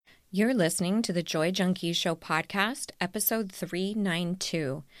You're listening to the Joy Junkie Show podcast, episode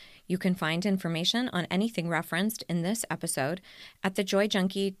 392. You can find information on anything referenced in this episode at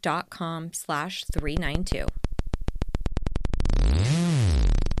thejoyjunkie.com/392.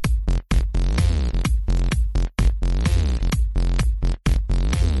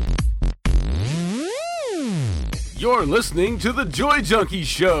 You're listening to the Joy Junkie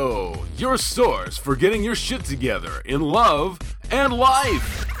Show, your source for getting your shit together in love and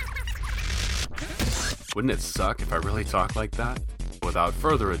life. Wouldn't it suck if I really talked like that? Without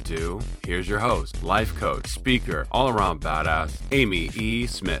further ado, here's your host, life coach, speaker, all-around badass, Amy E.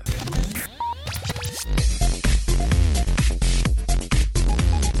 Smith.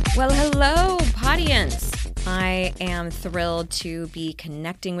 Well, hello, audience. I am thrilled to be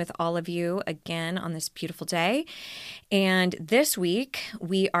connecting with all of you again on this beautiful day. And this week,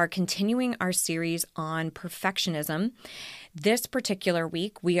 we are continuing our series on perfectionism. This particular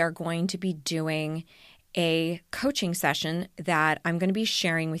week, we are going to be doing a coaching session that I'm going to be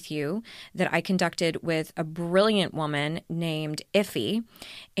sharing with you that I conducted with a brilliant woman named Iffy.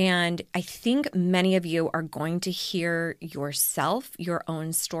 And I think many of you are going to hear yourself, your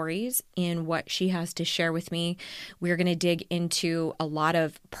own stories in what she has to share with me. We're going to dig into a lot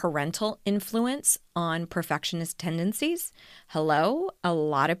of parental influence on perfectionist tendencies. Hello, a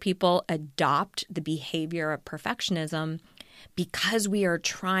lot of people adopt the behavior of perfectionism because we are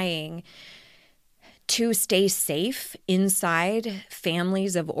trying to stay safe inside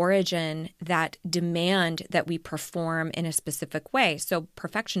families of origin that demand that we perform in a specific way. So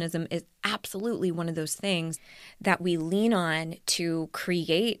perfectionism is absolutely one of those things that we lean on to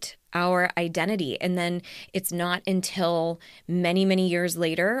create our identity. And then it's not until many, many years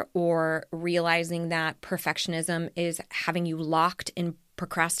later or realizing that perfectionism is having you locked in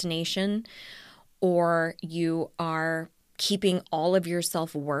procrastination, or you are keeping all of your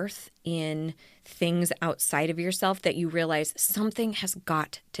self-worth in things outside of yourself, that you realize something has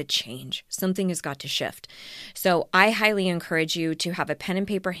got to change. Something has got to shift. So I highly encourage you to have a pen and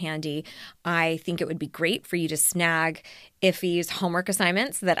paper handy. I think it would be great for you to snag Iffy's homework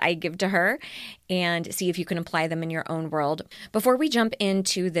assignments that I give to her and see if you can apply them in your own world. Before we jump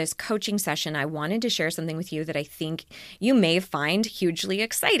into this coaching session, I wanted to share something with you that I think you may find hugely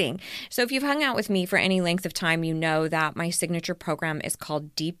exciting. So if you've hung out with me for any length of time, you know that my signature program is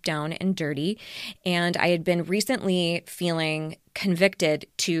called Deep Down and Dirty. And I had been recently feeling convicted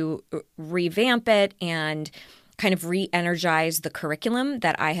to revamp it and kind of re-energize the curriculum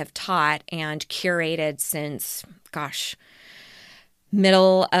that I have taught and curated since,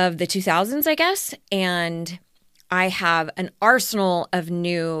 middle of the 2000s, I guess. And I have an arsenal of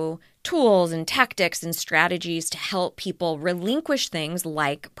new tools and tactics and strategies to help people relinquish things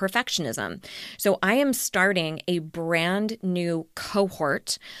like perfectionism. So I am starting a brand new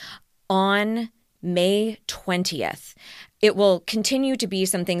cohort on May 20th. It will continue to be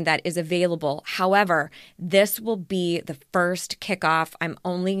something that is available. However, this will be the first kickoff. I'm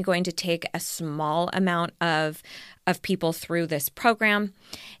only going to take a small amount of people through this program.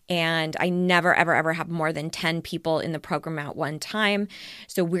 And I never, ever, ever have more than 10 people in the program at one time.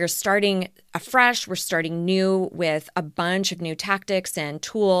 So we're starting afresh. We're starting new with a bunch of new tactics and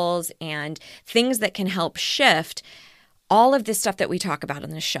tools and things that can help shift all of this stuff that we talk about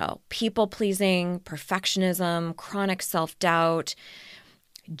on the show: people pleasing, perfectionism, chronic self-doubt,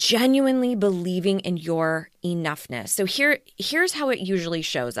 genuinely believing in your enoughness. So here's how it usually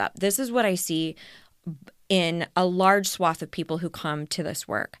shows up. This is what I see in a large swath of people who come to this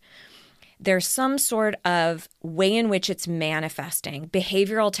work. There's some sort of way in which it's manifesting,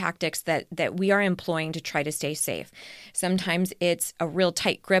 behavioral tactics that we are employing to try to stay safe. Sometimes it's a real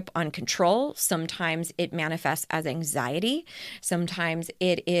tight grip on control. Sometimes it manifests as anxiety. Sometimes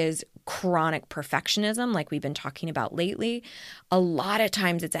it is chronic perfectionism, like we've been talking about lately. A lot of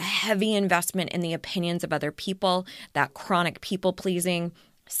times it's a heavy investment in the opinions of other people, that chronic people-pleasing,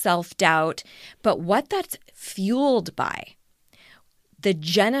 self-doubt. But what that's fueled by, the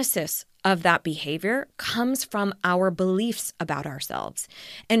genesis of that behavior, comes from our beliefs about ourselves.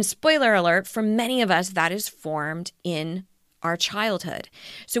 And spoiler alert, for many of us, that is formed in our childhood.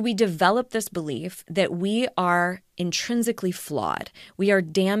 So we develop this belief that we are intrinsically flawed. We are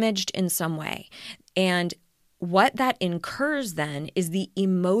damaged in some way. And what that incurs then is the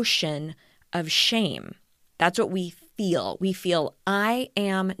emotion of shame. That's what we feel. We feel, I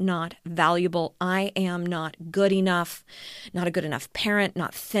am not valuable. I am not good enough, not a good enough parent,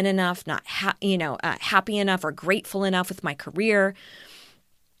 not thin enough, not happy enough or grateful enough with my career.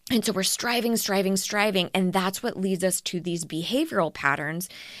 And so we're striving. And that's what leads us to these behavioral patterns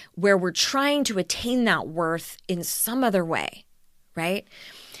where we're trying to attain that worth in some other way, right?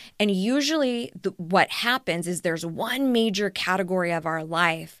 And usually what happens is there's one major category of our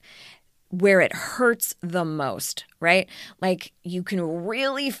life where it hurts the most, right? Like you can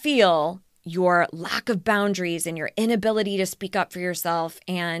really feel your lack of boundaries and your inability to speak up for yourself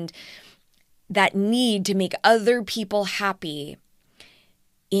and that need to make other people happy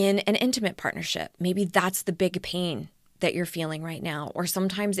in an intimate partnership. Maybe that's the big pain that you're feeling right now. Or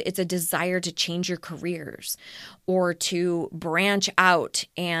sometimes it's a desire to change your careers or to branch out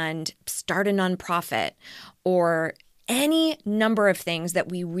and start a nonprofit or any number of things that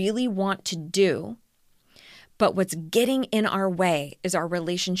we really want to do. But what's getting in our way is our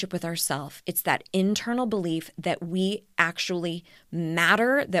relationship with ourselves. It's that internal belief that we actually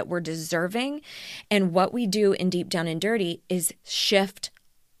matter, that we're deserving. And what we do in Deep Down and Dirty is shift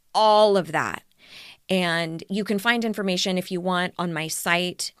all of that. And you can find information if you want on my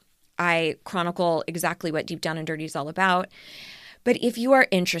site. I chronicle exactly what Deep Down and Dirty is all about. But if you are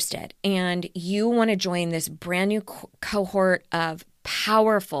interested and you want to join this brand new cohort of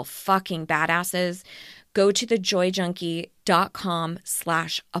powerful fucking badasses, go to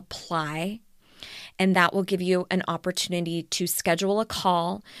thejoyjunkie.com/apply. And that will give you an opportunity to schedule a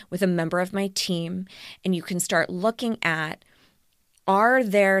call with a member of my team. And you can start looking at, are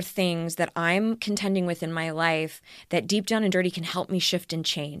there things that I'm contending with in my life that Deep Down and Dirty can help me shift and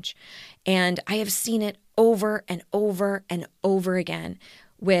change? And I have seen it over and over and over again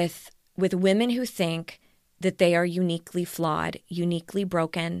with women who think that they are uniquely flawed, uniquely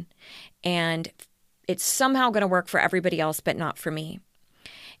broken, and it's somehow going to work for everybody else, but not for me.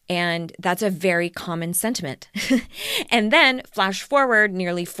 And that's a very common sentiment. And then flash forward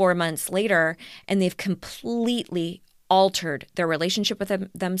nearly 4 months later, and they've completely altered their relationship with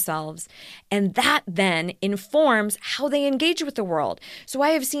themselves. And that then informs how they engage with the world. So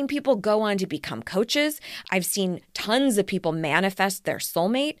I have seen people go on to become coaches. I've seen tons of people manifest their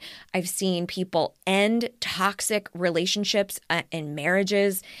soulmate. I've seen people end toxic relationships and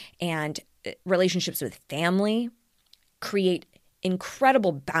marriages and relationships with family, create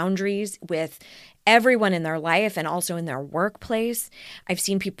incredible boundaries with everyone in their life and also in their workplace. I've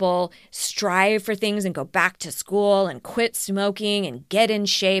seen people strive for things and go back to school and quit smoking and get in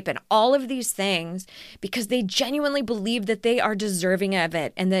shape and all of these things because they genuinely believe that they are deserving of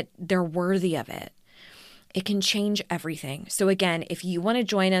it and that they're worthy of it. It can change everything. So again, if you want to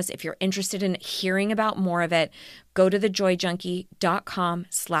join us, if you're interested in hearing about more of it, go to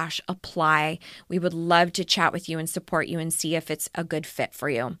thejoyjunkie.com/apply. We would love to chat with you and support you and see if it's a good fit for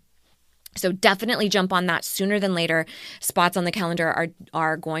you. So definitely jump on that sooner than later. Spots on the calendar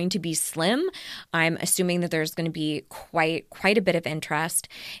are going to be slim. I'm assuming that there's going to be quite a bit of interest,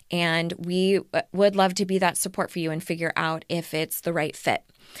 and we would love to be that support for you and figure out if it's the right fit.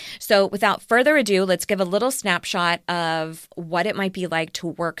 So without further ado, let's give a little snapshot of what it might be like to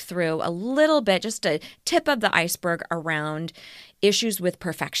work through a little bit, just a tip of the iceberg around issues with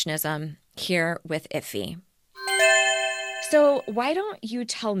perfectionism here with Iffy. So why don't you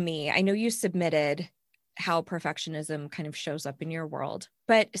tell me, I know you submitted how perfectionism kind of shows up in your world,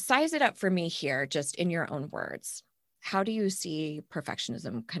 but size it up for me here, just in your own words. How do you see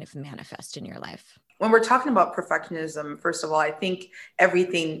perfectionism kind of manifest in your life? When we're talking about perfectionism, first of all, I think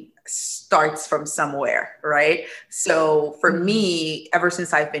everything starts from somewhere, right? So for me, ever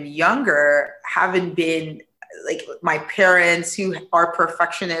since I've been younger, having been like my parents who are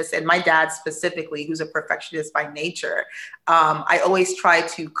perfectionists and my dad specifically, who's a perfectionist by nature, I always try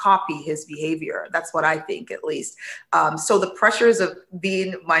to copy his behavior. That's what I think, at least. So the pressures of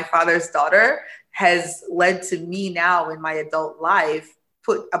being my father's daughter has led to me now in my adult life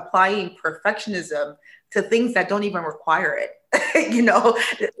applying perfectionism to things that don't even require it.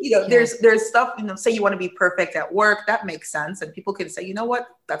 Yeah. There's stuff, say you want to be perfect at work, that makes sense. And people can say, you know what,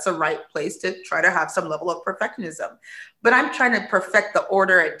 that's a right place to try to have some level of perfectionism. But I'm trying to perfect the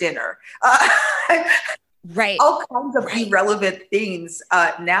order at dinner. Right. All kinds of irrelevant things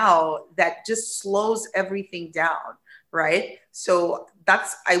now that just slows everything down. Right. So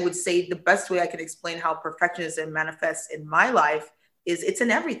that's, I would say, the best way I can explain how perfectionism manifests in my life is it's in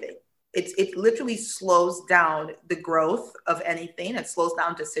everything. It literally slows down the growth of anything. It slows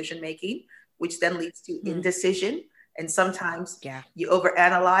down decision-making, which then leads to indecision. And sometimes you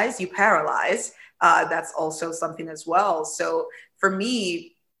overanalyze, you paralyze. That's also something as well. So for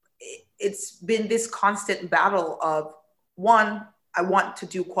me, it's been this constant battle of, one, I want to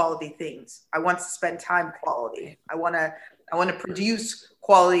do quality things. I want to spend time quality. I want to produce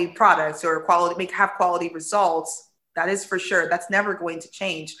quality products or have quality results. That is for sure. That's never going to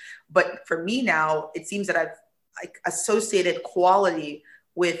change. But for me now, it seems that I've associated quality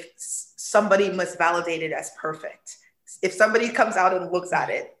with somebody must validate it as perfect. If somebody comes out and looks at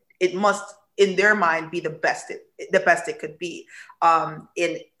it, it must, in their mind, be the best it could be. And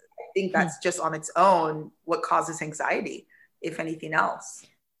I think that's just on its own what causes anxiety, if anything else.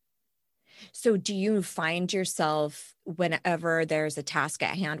 So do you find yourself, whenever there's a task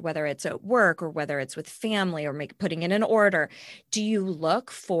at hand, whether it's at work or whether it's with family or putting in an order, do you look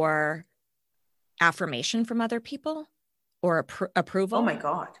for affirmation from other people or approval? Oh my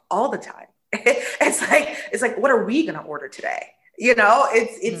God, all the time. It's like, what are we going to order today? You know,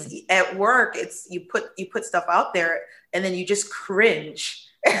 it's at work, you put stuff out there and then you just cringe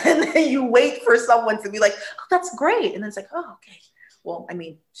and then you wait for someone to be like, oh, that's great. And then it's like, oh, okay. Well, I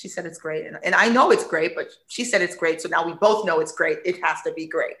mean, she said it's great. And I know it's great, but she said it's great. So now we both know it's great. It has to be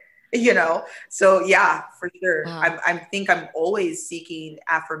great, you know? So yeah, for sure. Wow. I think I'm always seeking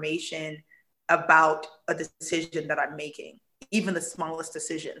affirmation about a decision that I'm making, even the smallest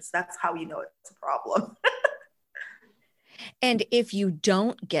decisions. That's how you know it's a problem. And if you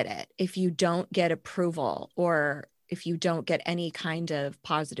don't get it, if you don't get approval, or if you don't get any kind of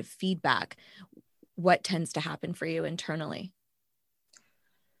positive feedback, what tends to happen for you internally?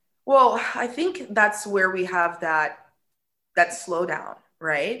 Well, I think that's where we have that slowdown,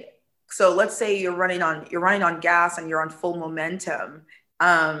 right? So let's say you're running on gas and you're on full momentum.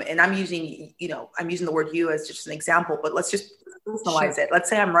 And I'm using the word you as just an example, but let's just personalize it. Let's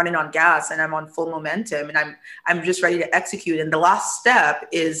say I'm running on gas and I'm on full momentum and I'm just ready to execute. And the last step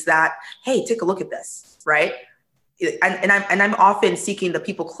is that, hey, take a look at this, right? And I'm often seeking the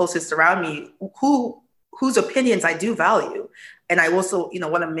people closest around me whose opinions I do value. And I also,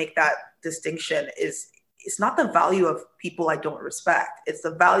 want to make that distinction is it's not the value of people I don't respect. It's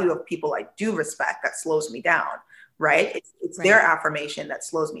the value of people I do respect that slows me down, right? It's Right. their affirmation that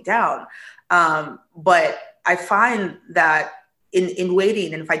slows me down. But I find that in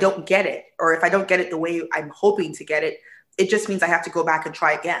waiting, and if I don't get it, or if I don't get it the way I'm hoping to get it, it just means I have to go back and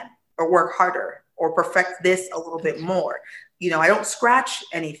try again, or work harder, or perfect this a little bit more. I don't scratch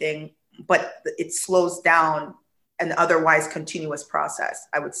anything, but it slows down an otherwise continuous process,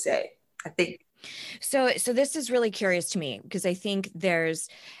 I would say. I think. So this is really curious to me, because I think there's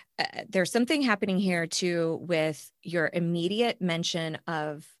something happening here too with your immediate mention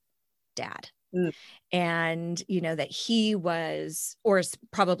of dad. And, that he was, or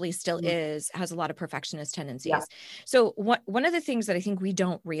probably still is, has a lot of perfectionist tendencies. Yeah. So one of the things that I think we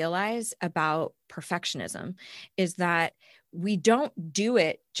don't realize about perfectionism is that we don't do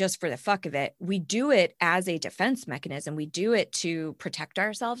it just for the fuck of it. We do it as a defense mechanism. We do it to protect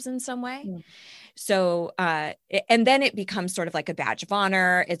ourselves in some way. So, and then it becomes sort of like a badge of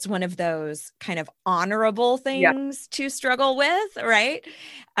honor. It's one of those kind of honorable things to struggle with, right?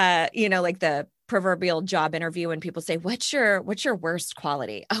 Like the proverbial job interview when people say, what's your worst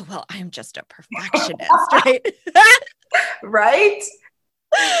quality? Oh, well, I'm just a perfectionist, right? Right?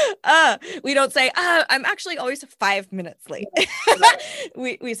 We don't say, I'm actually always 5 minutes late.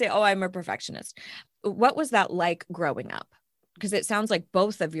 We say, oh, I'm a perfectionist. What was that like growing up? Because it sounds like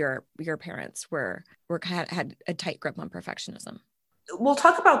both of your parents were had a tight grip on perfectionism. We'll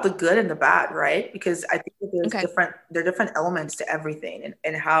talk about the good and the bad, right? Because I think that there are different elements to everything,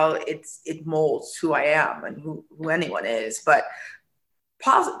 and how it molds who I am and who anyone is. But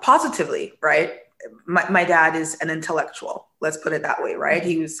positively, right? My dad is an intellectual. Let's put it that way, right?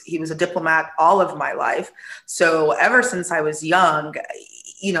 Mm-hmm. He was a diplomat all of my life. So ever since I was young,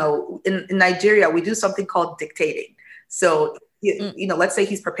 in Nigeria, we do something called dictating. So, let's say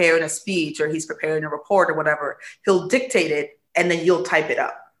he's preparing a speech or he's preparing a report or whatever, he'll dictate it and then you'll type it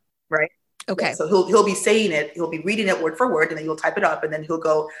up, right? Okay. Yeah, so he'll be saying it, he'll be reading it word for word, and then you'll type it up, and then he'll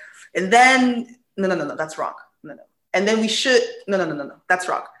go, and then, no, that's wrong. No. And then we should, no, that's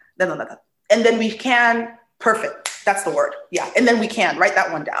wrong. No. And then we can, perfect. That's the word. Yeah. And then we can write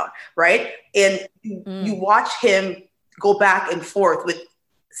that one down, right? And you watch him go back and forth with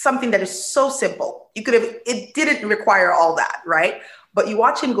something that is so simple. It didn't require all that, right? But you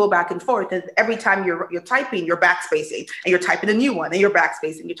watch him go back and forth, and every time you're typing, you're backspacing, and you're typing a new one, and you're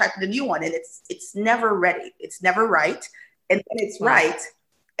backspacing, you're typing a new one, and it's never ready. It's never right. And then it's right.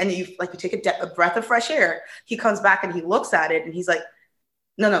 And you take a breath of fresh air. He comes back and he looks at it and he's like,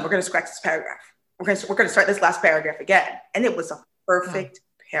 no, we're going to scratch this paragraph. We're going to start this last paragraph again. And it was a perfect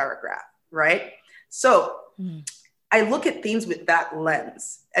paragraph, right? So I look at things with that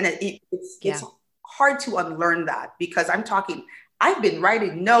lens, and it's hard to unlearn that, because I've been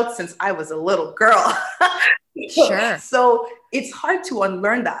writing notes since I was a little girl. Sure. So it's hard to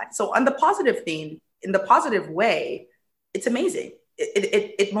unlearn that. So on the positive thing, in the positive way, it's amazing.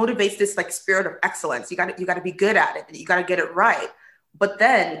 It motivates this spirit of excellence. You got to be good at it. You got to get it right. But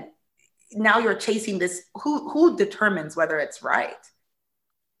then now you're chasing this. Who determines whether it's right?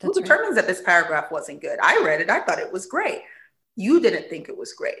 Who That's right. determines that this paragraph wasn't good? I read it. I thought it was great. You didn't think it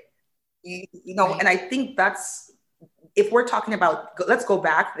was great. You know, Right. and I think that's, if we're talking about, let's go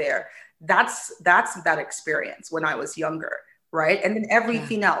back there. That's that experience when I was younger, right? And then Yeah.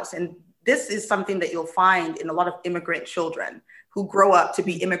 everything else. And this is something that you'll find in a lot of immigrant children who grow up to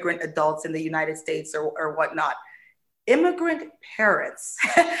be Mm. immigrant adults in the United States or whatnot. Immigrant parents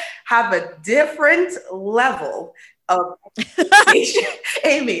have a different level of expectation,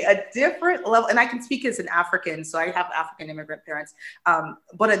 Amy, a different level. And I can speak as an African, so I have African immigrant parents,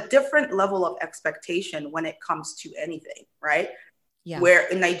 but a different level of expectation when it comes to anything, right? Yeah. Where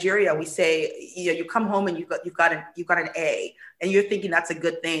in Nigeria we say, you know, you come home and you've got an A, and you're thinking that's a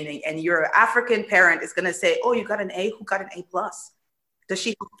good thing, and your African parent is going to say, "Oh, you got an A? Who got an A plus? Does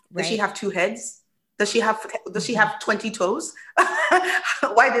she does she Right. have two heads? Does she Mm-hmm. have 20 toes?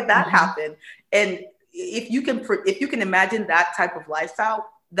 Why did that Mm-hmm. happen?" And if you can imagine that type of lifestyle,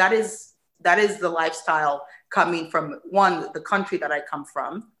 that is the lifestyle coming from the country that I come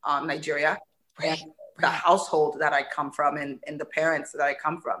from, Nigeria, and Right. the Right. household that I come from, and the parents that I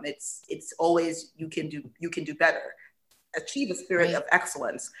come from. It's always you can do better, achieve a spirit of Right.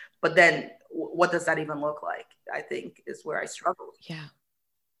 excellence. But then what does that even look like? I think is where I struggled. Yeah.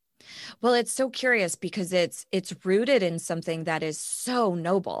 Well, it's so curious because it's rooted in something that is so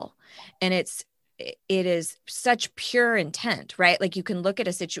noble, and it is such pure intent, right? Like you can look at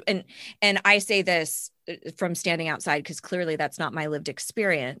a situation, and I say this from standing outside because clearly that's not my lived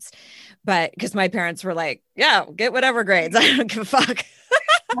experience, but because my parents were like, yeah, get whatever grades. I don't give a fuck.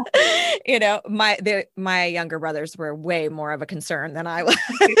 My younger brothers were way more of a concern than I was.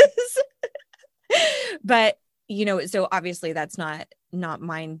 But so obviously that's not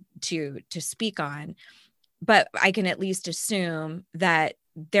mine to speak on, but I can at least assume that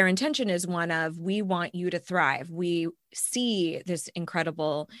their intention is one of, we want you to thrive. We see this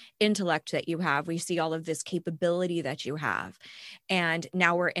incredible intellect that you have. We see all of this capability that you have. And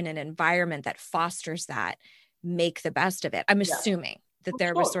now we're in an environment that fosters that. Make the best of it. I'm Yeah, assuming that for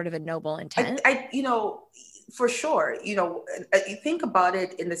there was sure. sort of a noble I, intent. I, you know, for sure. You think about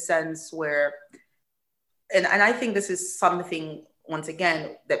it in the sense where, and I think this is something, once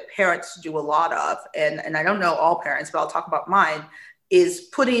again, that parents do a lot of, and I don't know all parents, but I'll talk about mine, is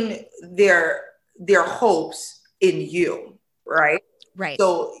putting their hopes in you, right? Right.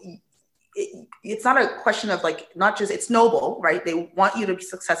 So it's not a question of like, not just, it's noble, right? They want you to be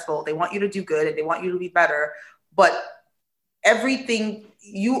successful, they want you to do good, and they want you to be better, but everything,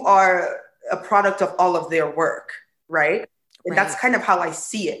 you are a product of all of their work, right? And that's Right. kind of how I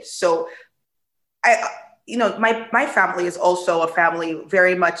see it. So I, my family is also a family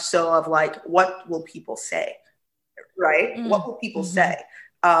very much so of like, what will people say, right? What Mm. will people Hmm. say?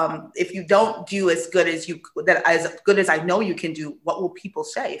 If you don't do as good as I know you can do, what will people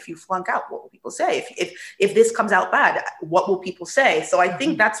say? If you flunk out, what will people say? If this comes out bad, what will people say? So I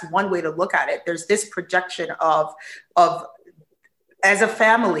think Hmm. that's one way to look at it. There's this projection of as a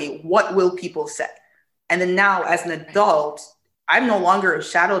family, what will people say? And then now as an Right. adult, I'm no longer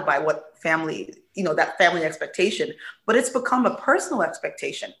shadowed by what family, that family expectation, but it's become a personal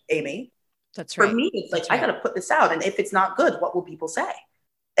expectation, Amy. That's For right. me, it's like, That's I right. got to put this out. And if it's not good, what will people say?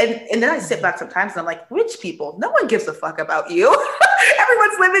 And then I sit Hmm. back sometimes and I'm like, rich people, no one gives a fuck about you.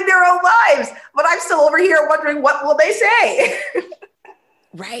 Everyone's living their own lives, but I'm still over here wondering, what will they say?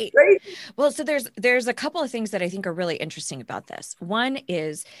 Right. Right? Well, so there's a couple of things that I think are really interesting about this. One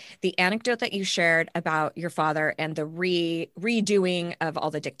is the anecdote that you shared about your father and the redoing of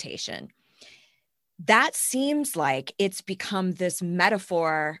all the dictation. That seems like it's become this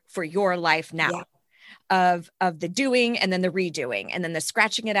metaphor for your life Yeah. now of the doing and then the redoing and then the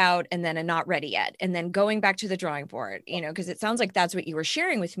scratching it out and then a not ready yet and then going back to the drawing board, because it sounds like that's what you were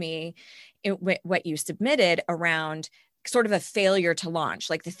sharing with me, what you submitted around sort of a failure to launch,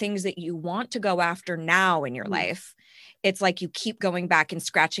 like the things that you want to go after now in your Mhm. life. It's like you keep going back and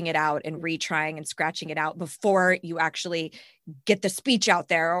scratching it out and retrying and scratching it out before you actually get the speech out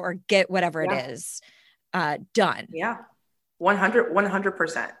there or get whatever it Yeah. is done. Yeah.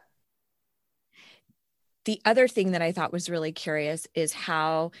 100%. The other thing that I thought was really curious is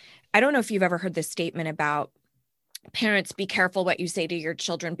how, I don't know if you've ever heard this statement about parents, be careful what you say to your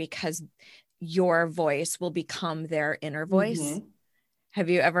children because your voice will become their inner voice. Mm-hmm. Have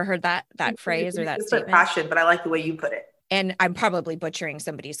you ever heard that phrase or It's that just a statement? passion, but I like the way you put it. And I'm probably butchering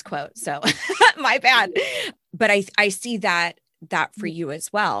somebody's quote, so my bad. But I see that for you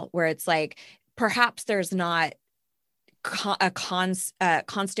as well, where it's like perhaps there's not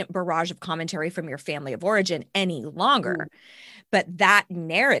constant barrage of commentary from your family of origin any longer, but that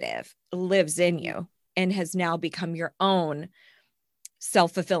narrative lives in you and has now become your own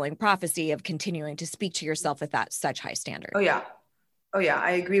self-fulfilling prophecy of continuing to speak to yourself with that such high standard. Oh yeah. Oh yeah,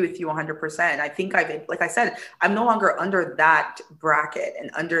 I agree with you 100%. I think like I said, I'm no longer under that bracket and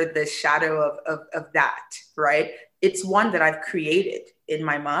under the shadow of that, right? It's one that I've created in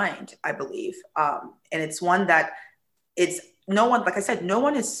my mind, I believe. And it's one that it's no one, like I said, no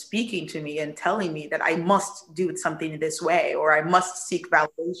one is speaking to me and telling me that I must do something this way or I must seek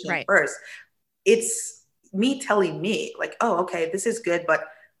validation first. It's me telling me like, oh, okay, this is good, but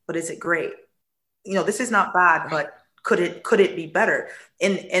is it great? This is not bad, but could it be better?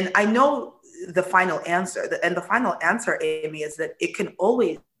 And I know the final answer, and the final answer, Amy, is that it can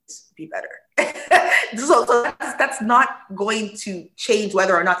always be better. so that's not going to change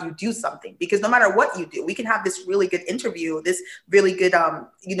whether or not you do something, because no matter what you do, we can have this really good interview, this really good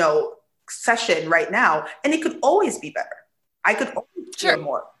session right now, and it could always be better. I could always share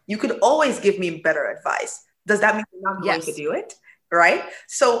more. You could always give me better advice. Does that mean you're not going to do it? Right?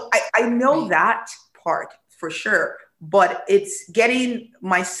 So I know that part for sure, but it's getting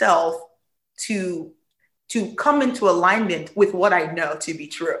myself to come into alignment with what I know to be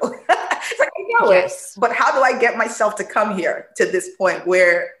true. It's like, I know it, but how do I get myself to come here to this point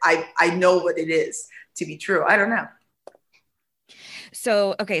where I know what it is to be true? I don't know.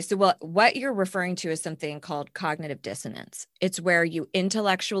 So, okay. So what you're referring to is something called cognitive dissonance. It's where you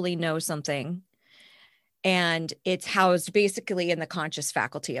intellectually know something and it's housed basically in the conscious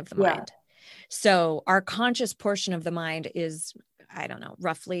faculty of the mind. So our conscious portion of the mind is, I don't know,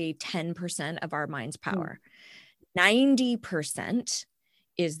 roughly 10% of our mind's power. 90%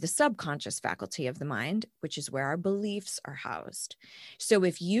 is the subconscious faculty of the mind, which is where our beliefs are housed. So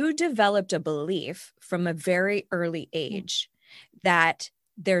if you developed a belief from a very early age that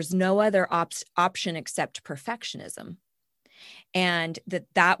there's no other option except perfectionism, and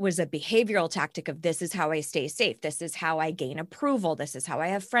that was a behavioral tactic of, this is how I stay safe. This is how I gain approval. This is how I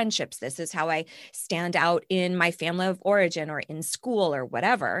have friendships. This is how I stand out in my family of origin or in school or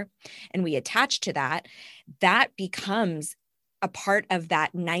whatever. And we attach to that, that becomes a part of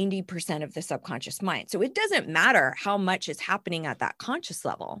that 90% of the subconscious mind. So it doesn't matter how much is happening at that conscious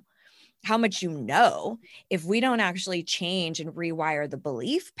level, how much you know, if we don't actually change and rewire the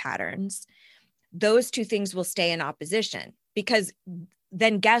belief patterns, those two things will stay in opposition. Because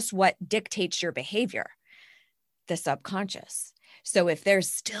then guess what dictates your behavior? The subconscious. So if there's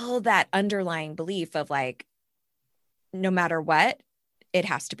still that underlying belief of like, no matter what, it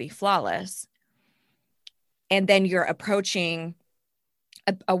has to be flawless. And then you're approaching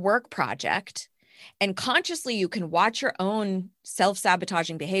a work project, and consciously you can watch your own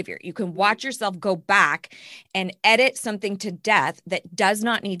self-sabotaging behavior. You can watch yourself go back and edit something to death that does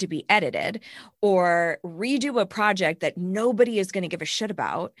not need to be edited, or redo a project that nobody is going to give a shit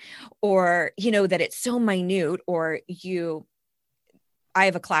about, or, that it's so minute, or I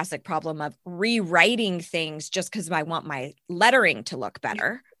have a classic problem of rewriting things just because I want my lettering to look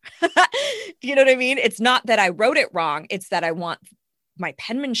better. You know what I mean? It's not that I wrote it wrong. It's that I want my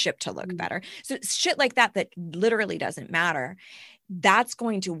penmanship to look better. So shit like that literally doesn't matter. That's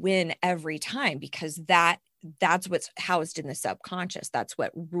going to win every time, because that's what's housed in the subconscious. That's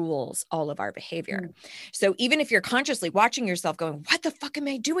what rules all of our behavior. So even if you're consciously watching yourself going, what the fuck am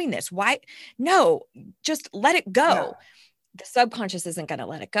I doing this? Why? No, just let it go. The subconscious isn't going to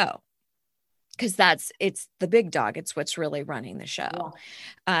let it go, because it's the big dog. It's what's really running the show.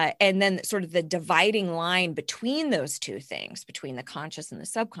 And then sort of the dividing line between those two things, between the conscious and the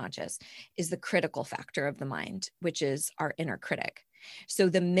subconscious, is the critical factor of the mind, which is our inner critic. So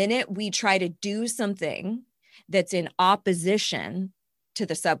the minute we try to do something that's in opposition to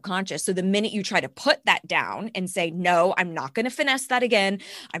the subconscious, so the minute you try to put that down and say, no, I'm not going to finesse that again,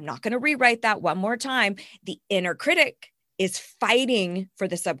 I'm not going to rewrite that one more time, the inner critic is fighting for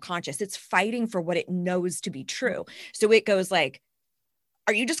the subconscious. It's fighting for what it knows to be true. So it goes like,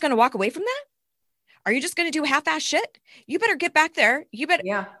 are you just going to walk away from that? Are you just going to do half-ass shit? You better get back there. You better.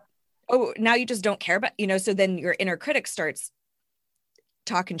 Yeah. Oh, now you just don't care about, so then your inner critic starts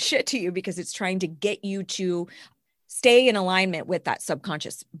talking shit to you, because it's trying to get you to stay in alignment with that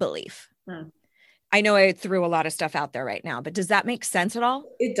subconscious belief. I know I threw a lot of stuff out there right now, but does that make sense at all?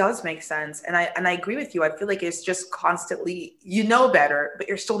 It does make sense. And I agree with you. I feel like it's just constantly, better, but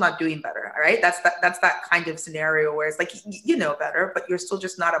you're still not doing better. All right. That's that kind of scenario where it's like, you know better, but you're still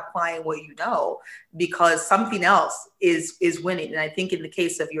just not applying what you know, because something else is winning. And I think in the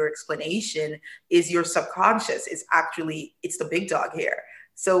case of your explanation, is your subconscious is actually, it's the big dog here.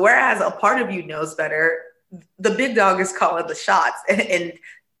 So whereas a part of you knows better, the big dog is calling the shots.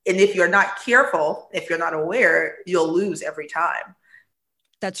 And if you're not careful, if you're not aware, you'll lose every time.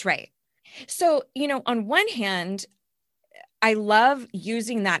 That's right. So, on one hand, I love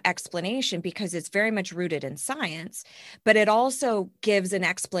using that explanation because it's very much rooted in science, but it also gives an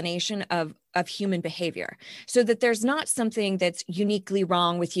explanation of human behavior, so that there's not something that's uniquely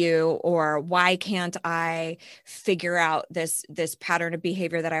wrong with you, or why can't I figure out this pattern of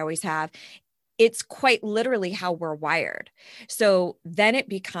behavior that I always have. It's quite literally how we're wired. So then it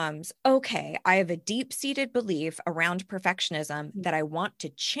becomes, okay, I have a deep-seated belief around perfectionism that I want to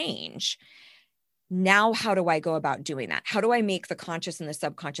change. Now, how do I go about doing that? How do I make the conscious and the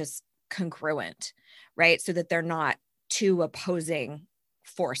subconscious congruent, right? So that they're not two opposing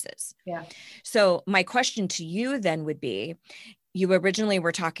forces. Yeah. So my question to you then would be, you originally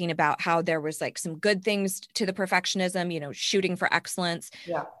were talking about how there was like some good things to the perfectionism, shooting for excellence.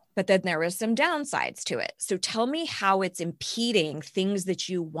 Yeah. But then there was some downsides to it. So tell me how it's impeding things that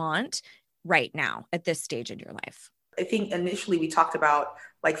you want right now at this stage in your life. I think initially we talked about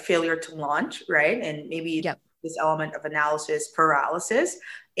like failure to launch, right? And maybe this element of analysis paralysis.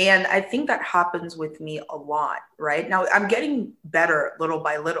 And I think that happens with me a lot, right? Now I'm getting better little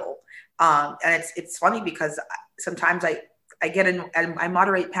by little. And it's funny because sometimes I get in and I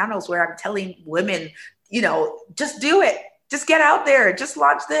moderate panels where I'm telling women, just do it. Just get out there, just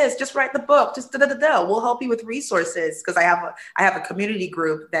launch this, just write the book, just da-da-da-da. We'll help you with resources, because I have a community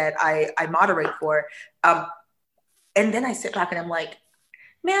group that I moderate for. And then I sit back and I'm like,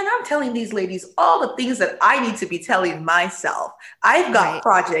 man, I'm telling these ladies all the things that I need to be telling myself. I've got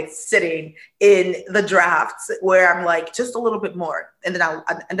projects sitting in the drafts where I'm like, just a little bit more. And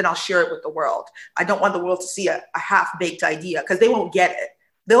then I'll share it with the world. I don't want the world to see a half-baked idea, because they won't get it.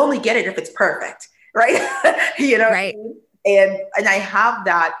 They'll only get it if it's perfect, right? Right. And I have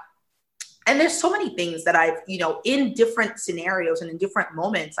that. And there's so many things that I've, in different scenarios and in different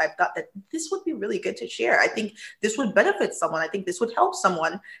moments, I've thought that this would be really good to share. I think this would benefit someone. I think this would help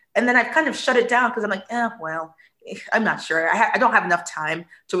someone. And then I've kind of shut it down because I'm like, well, I'm not sure. I don't have enough time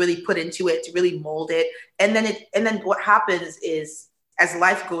to really put into it, to really mold it. And then what happens is, as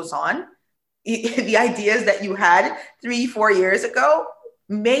life goes on, the ideas that you had 3-4 years ago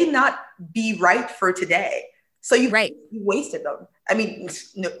may not be right for today. So you wasted them. I mean,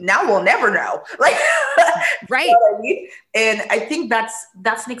 now we'll never know. Like, right. You know what I mean? And I think that's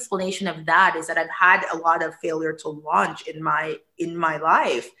an explanation of that, is that I've had a lot of failure to launch in my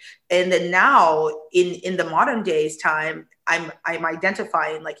life. And then now in the modern day's time, I'm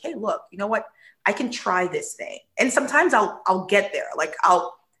identifying like, hey, look, you know what? I can try this thing. And sometimes I'll get there. Like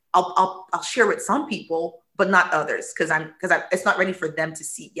I'll share with some people, but not others, because it's not ready for them to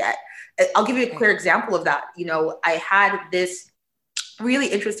see yet. I'll give you a clear example of that. I had this really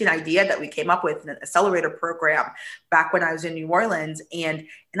interesting idea that we came up with in an accelerator program back when I was in New Orleans. And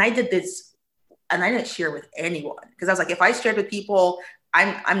I did this, and I didn't share with anyone, because I was like, if I shared with people,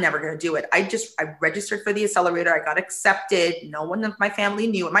 I'm never going to do it. I registered for the accelerator. I got accepted. No one of my family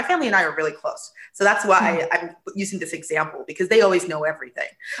knew. And my family and I are really close. So that's why I'm using this example, because they always know everything.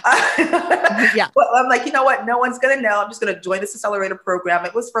 But I'm like, you know what? No one's going to know. I'm just going to join this accelerator program.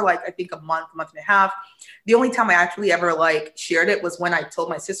 It was for like, I think a month and a half. The only time I actually ever shared it was when I told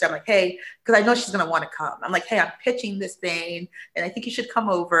my sister, I'm like, hey, because I know she's going to want to come. I'm like, hey, I'm pitching this thing, and I think you should come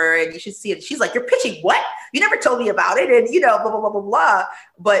over and you should see it. She's like, you're pitching what? You never told me about it. And blah, blah, blah, blah, blah.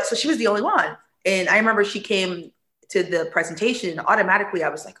 But so she was the only one. And I remember she came to the presentation, and automatically I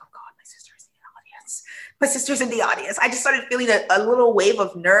was like, oh God, my sister's in the audience. My sister's in the audience. I just started feeling a little wave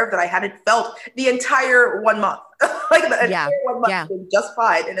of nerve that I hadn't felt the entire 1 month. Like the entire 1 month was just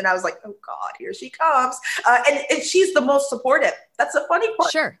fine. And then I was like, oh God, here she comes. And she's the most supportive. That's the funny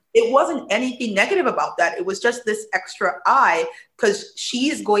part. Sure. It wasn't anything negative about that. It was just this extra eye, because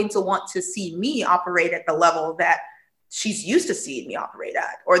she's going to want to see me operate at the level that she's used to seeing me operate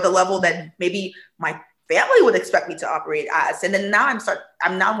at, or the level that maybe my family would expect me to operate as. And then now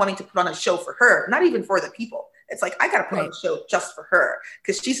I'm now wanting to put on a show for her, not even for the people. It's like, I got to put on a show just for her,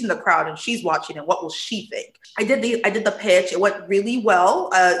 because she's in the crowd and she's watching, and what will she think? I did the pitch. It went really well.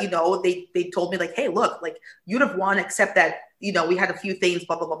 They told me like, hey, look, like you'd have won, except that, we had a few things,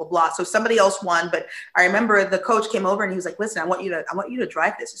 blah, blah, blah, blah, blah. So somebody else won. But I remember the coach came over and he was like, listen, I want you to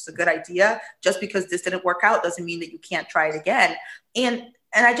drive this. It's a good idea. Just because this didn't work out doesn't mean that you can't try it again. And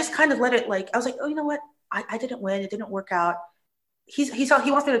I just kind of let it, I was like, oh, you know what? I didn't win. It didn't work out. He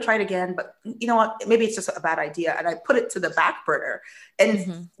wants me to try it again, but you know what? Maybe it's just a bad idea. And I put it to the back burner.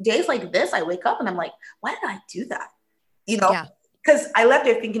 And days like this, I wake up and I'm like, why did I do that? Because I left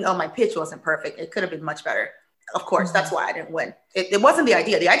there thinking, oh, my pitch wasn't perfect. It could have been much better. Of course, that's why I didn't win. It wasn't the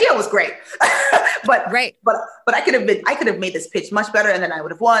idea. The idea was great, but I could have made this pitch much better, and then I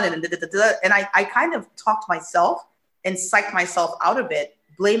would have won. And I kind of talked myself and psyched myself out of it,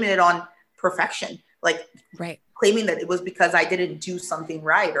 blaming it on perfection. Like, claiming that it was because I didn't do something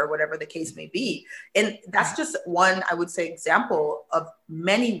right or whatever the case may be. And that's just one, I would say, example of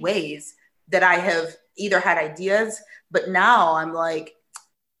many ways that I have either had ideas, but now I'm like,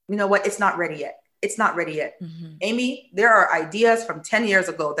 you know what? It's not ready yet. It's not ready yet. Mm-hmm. Amy, there are ideas from 10 years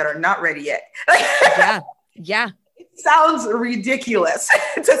ago that are not ready yet. Yeah. Yeah. It sounds ridiculous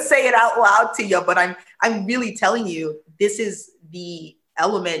to say it out loud to you, but I'm really telling you, this is the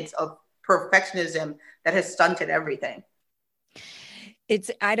element of perfectionism that has stunted everything.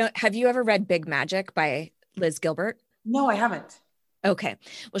 Have you ever read Big Magic by Liz Gilbert? No, I haven't. Okay.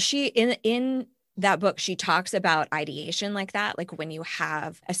 Well, she in that book, she talks about ideation like that, like when you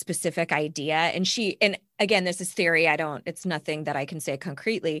have a specific idea. And again, this is theory. It's nothing that I can say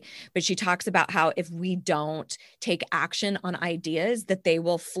concretely, but she talks about how if we don't take action on ideas, that they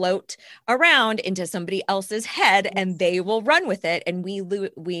will float around into somebody else's head and they will run with it, and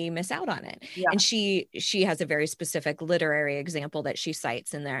we miss out on it. Yeah. And she has a very specific literary example that she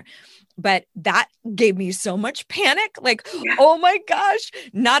cites in there. But that gave me so much panic. Like, oh my gosh,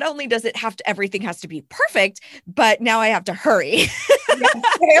 not only does everything has to be perfect, but now I have to hurry. Yes,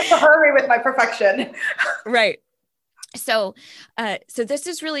 I have to hurry with my perfection. Right. So this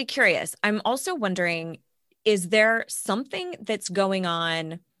is really curious. I'm also wondering, is there something that's going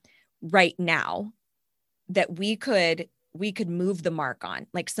on right now that we could move the mark on,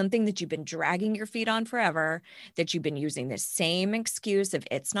 like something that you've been dragging your feet on forever, that you've been using the same excuse of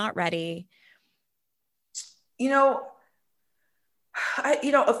it's not ready? A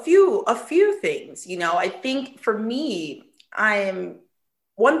few things, I think for me, I'm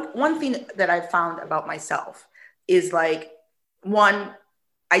one thing that I've found about myself is like, one,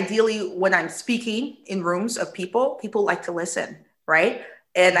 ideally when I'm speaking in rooms of people like to listen, right?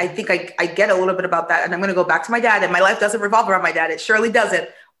 And I think I get a little bit about that. And I'm going to go back to my dad, and my life doesn't revolve around my dad. It surely doesn't.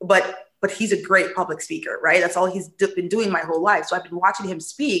 But he's a great public speaker, right? That's all he's been doing my whole life. So I've been watching him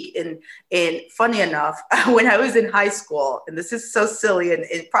speak. And funny enough, when I was in high school, and this is so silly and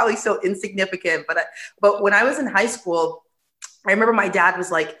probably so insignificant, but when I was in high school, I remember my dad was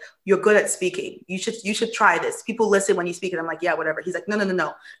like, "You're good at speaking. You should try this. People listen when you speak." And I'm like, "Yeah, whatever." He's like, No.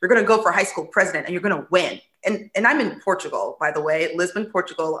 You're going to go for high school president and you're going to win." And I'm in Portugal, by the way, Lisbon,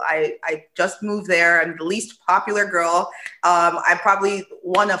 Portugal. I just moved there. I'm the least popular girl. I'm probably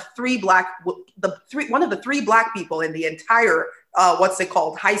one of the three black people in the entire,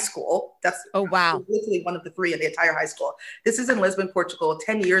 high school. Oh, wow. Literally one of the three in the entire high school. This is in Lisbon, Portugal,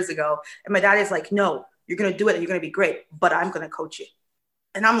 10 years ago. And my dad is like, "No, you're going to do it and you're going to be great, but I'm going to coach you."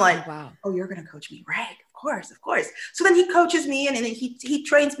 And I'm like, wow. "Oh, you're going to coach me?" Right. Of course. So then he coaches me and then he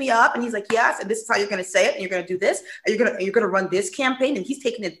trains me up, and he's like, "Yes. And this is how you're going to say it. And you're going to do this. And you're going to run this campaign." And he's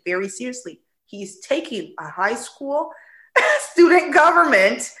taking it very seriously. He's taking a high school student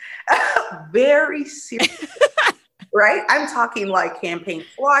government very seriously. Right? I'm talking like campaign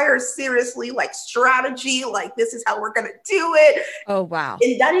flyers, seriously, like strategy, like this is how we're going to do it. Oh, wow.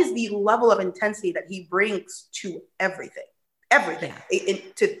 And that is the level of intensity that he brings to everything. Yeah.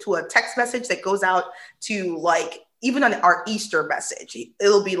 To a text message that goes out to, like, even on our Easter message,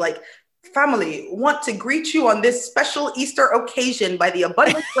 it'll be like, "Family, want to greet you on this special Easter occasion by the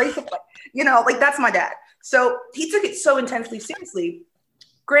abundant grace of," like that's my dad. So he took it so intensely seriously.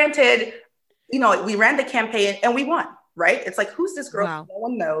 Granted, we ran the campaign and we won, right? It's like, who's this girl? Wow. No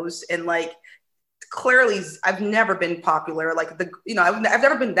one knows. And like, clearly I've never been popular. Like I've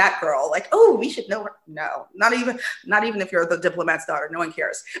never been that girl. Like, "Oh, we should know her." No, not even if you're the diplomat's daughter. No one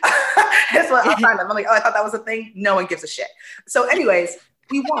cares. That's what I'm like, "Oh, I thought that was a thing." No one gives a shit. So anyways,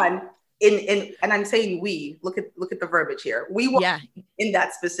 we won and I'm saying we, look at the verbiage here. We won in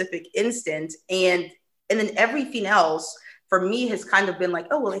that specific instant. And then everything else for me has kind of been like,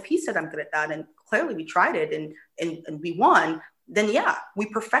 "Oh, well, if he said I'm good at that, and clearly we tried it and we won, then yeah, we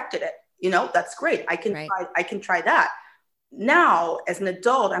perfected it. That's great. I can try that." Now, as an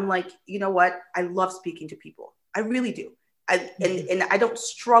adult, I'm like, you know what? I love speaking to people. I really do. And I don't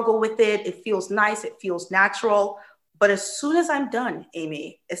struggle with it. It feels nice. It feels natural. But as soon as I'm done,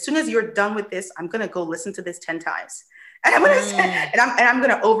 Amy, as soon as you're done with this, I'm going to go listen to this 10 times. And I'm going to I'm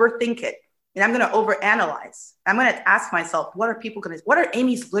going to overthink it. And I'm going to overanalyze. I'm going to ask myself, what are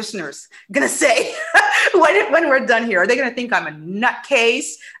Amy's listeners going to say when we're done here? Are they going to think I'm a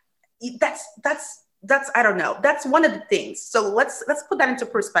nutcase? That's I don't know. That's one of the things. So let's put that into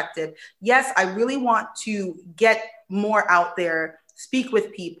perspective. Yes, I really want to get more out there, speak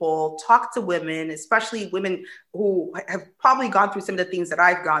with people, talk to women, especially women who have probably gone through some of the things that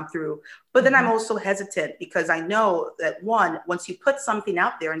I've gone through. But then I'm also hesitant because I know that once you put something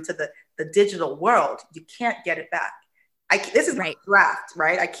out there into the digital world, you can't get it back. This is Right. not draft,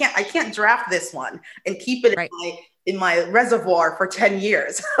 right? I can't draft this one and keep it Right. in my reservoir for 10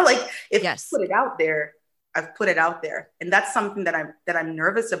 years. Like if I Yes. put it out there, I've put it out there. And that's something that I'm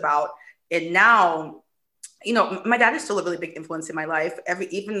nervous about. And now, you know, my dad is still a really big influence in my life.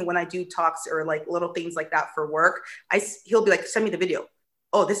 Even when I do talks or like little things like that for work, he'll be like, send me the video.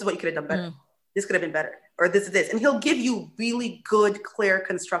 Oh, this is what you could have done better. This could have been better, or this is this. And he'll give you really good, clear,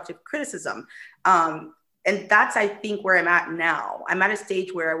 constructive criticism. And that's, I think, where I'm at now. I'm at a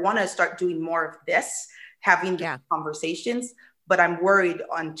stage where I want to start doing more of this, having these conversations, but I'm worried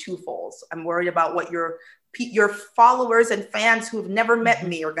on two folds. I'm worried about what your followers and fans who've never met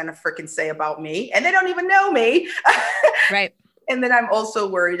me are going to freaking say about me, and they don't even know me. Right. And then I'm also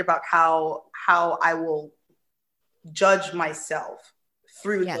worried about how I will judge myself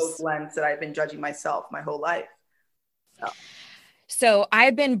through those lens that I've been judging myself my whole life. So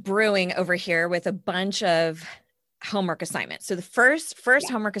I've been brewing over here with a bunch of homework assignments. So the first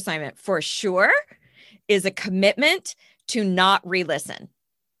homework assignment for sure is a commitment to not re-listen.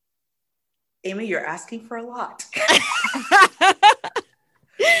 Amy, you're asking for a lot.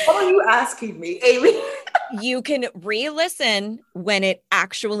 What are you asking me, Amy? You can re-listen when it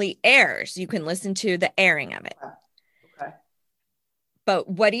actually airs. You can listen to the airing of it. Okay. But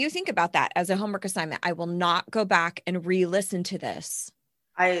what do you think about that as a homework assignment? I will not go back and re-listen to this.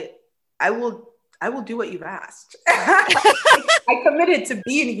 I will do what you've asked. I committed to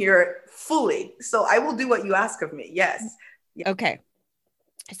being here fully. So I will do what you ask of me. Yes. Yeah. Okay.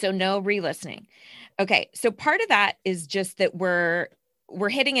 So no re-listening. Okay. So part of that is just that we're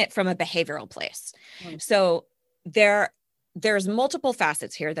hitting it from a behavioral place. So there's multiple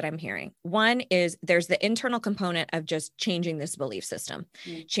facets here that I'm hearing. One is there's the internal component of just changing this belief system,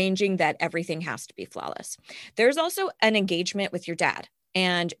 changing that everything has to be flawless. There's also an engagement with your dad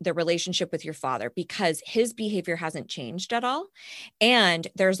and the relationship with your father, because his behavior hasn't changed at all. And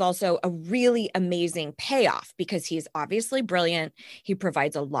there's also a really amazing payoff because he's obviously brilliant. He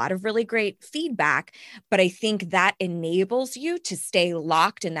provides a lot of really great feedback, but I think that enables you to stay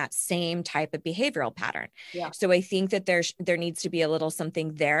locked in that same type of behavioral pattern. Yeah. So I think that there needs to be a little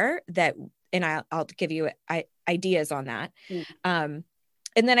something there that, and I'll give you ideas on that.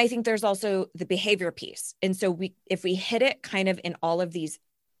 And then I think there's also the behavior piece. And so if we hit it kind of in all of these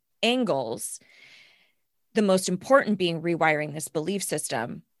angles, the most important being rewiring this belief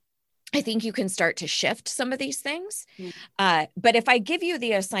system, I think you can start to shift some of these things. But if I give you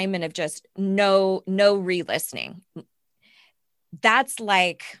the assignment of just no re-listening, that's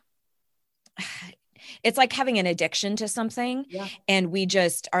like, it's like having an addiction to something. And we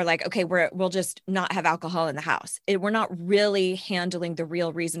just are like, okay, we'll just not have alcohol in the house. We're not really handling the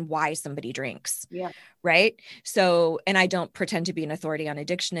real reason why somebody drinks. Right. So, and I don't pretend to be an authority on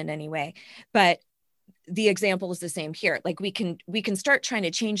addiction in any way, but the example is the same here. Like we can start trying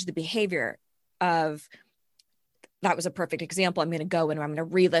to change the behavior of, that was a perfect example. I'm going to go and I'm going to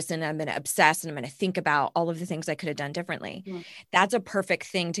re-listen. I'm going to obsess and I'm going to think about all of the things I could have done differently. That's a perfect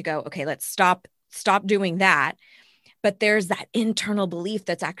thing to go, okay, let's stop doing that. But there's that internal belief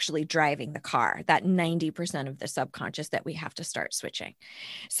that's actually driving the car, that 90% of the subconscious that we have to start switching.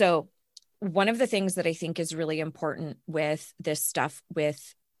 So one of the things that I think is really important with this stuff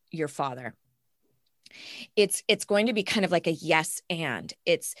with your father, it's going to be kind of like a yes and.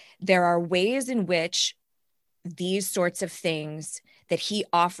 There are ways in which these sorts of things that he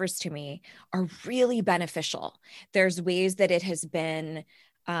offers to me are really beneficial. There's ways that it has been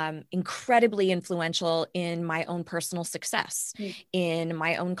incredibly influential in my own personal success, in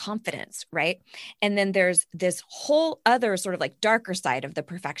my own confidence, right? And then there's this whole other sort of like darker side of the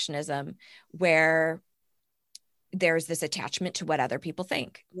perfectionism where there's this attachment to what other people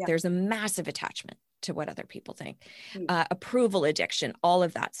think. There's a massive attachment to what other people think, approval addiction, all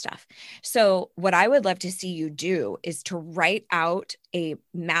of that stuff. So what I would love to see you do is to write out a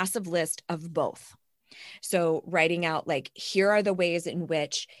massive list of both. So writing out like, here are the ways in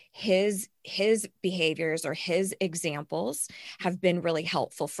which his behaviors or his examples have been really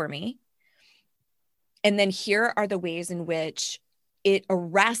helpful for me. And then here are the ways in which it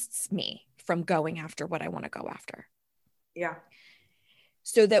arrests me from going after what I want to go after. Yeah.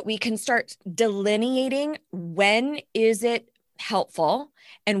 So that we can start delineating when is it helpful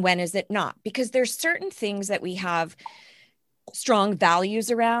and when is it not? Because there's certain things that we have strong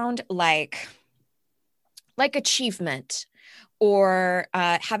values around, like achievement or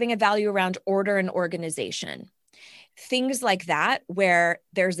having a value around order and organization. Things like that, where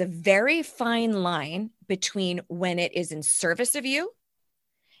there's a very fine line between when it is in service of you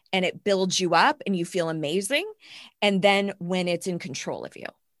and it builds you up and you feel amazing, and then when it's in control of you.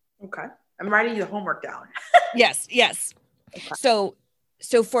 Okay. I'm writing the homework down. Yes. So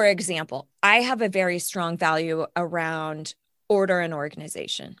for example, I have a very strong value around order and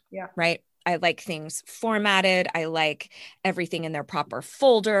organization, Yeah. right? I like things formatted. I like everything in their proper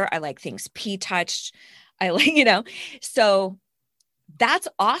folder. I like things p-touched. I like, so that's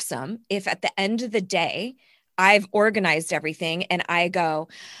awesome if at the end of the day, I've organized everything and I go,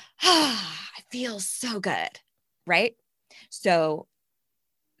 I feel so good, right? So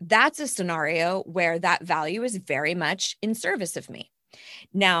that's a scenario where that value is very much in service of me.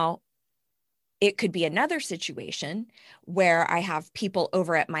 Now, it could be another situation where I have people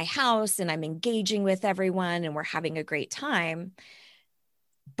over at my house and I'm engaging with everyone and we're having a great time.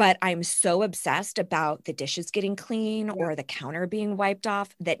 But I'm so obsessed about the dishes getting clean or the counter being wiped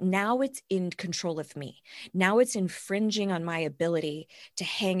off that now it's in control of me. Now it's infringing on my ability to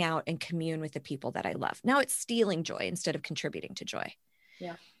hang out and commune with the people that I love. Now it's stealing joy instead of contributing to joy.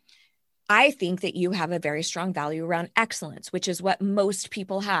 Yeah. I think that you have a very strong value around excellence, which is what most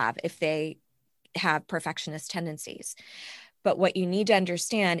people have if they have perfectionist tendencies. But what you need to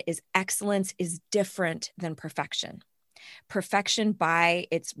understand is excellence is different than perfection. Perfection by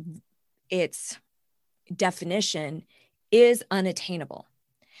its definition is unattainable.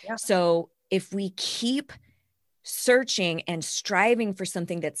 Yeah. So if we keep searching and striving for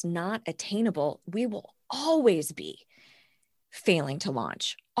something that's not attainable, we will always be failing to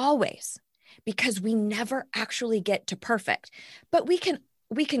launch, always, because we never actually get to perfect, but we can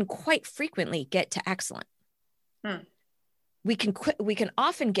quite frequently get to excellent. We can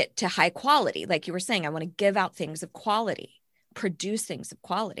often get to high quality. Like you were saying, I want to give out things of quality, produce things of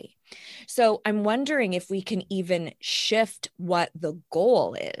quality. So I'm wondering if we can even shift what the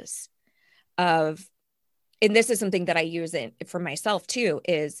goal is of, and this is something that I use for myself too,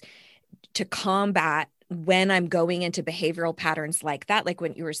 is to combat when I'm going into behavioral patterns like that, like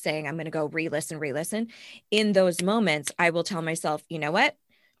when you were saying, I'm going to go re-listen. In those moments, I will tell myself, you know what?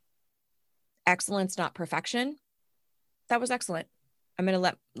 Excellence, not perfection. That was excellent. I'm going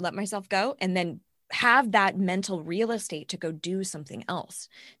to let myself go and then have that mental real estate to go do something else,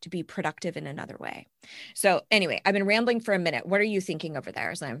 to be productive in another way. So anyway, I've been rambling for a minute. What are you thinking over there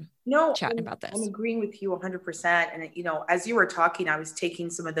as I'm chatting about this? I'm agreeing with you 100%. And, as you were talking, I was taking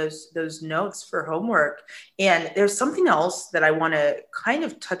some of those notes for homework. And there's something else that I want to kind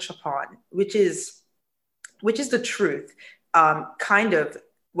of touch upon, which is the truth, kind of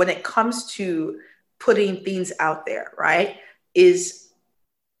when it comes to putting things out there, right? Is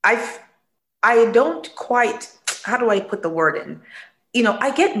I don't quite, how do I put the word in? I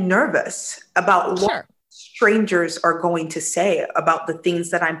get nervous about what strangers are going to say about the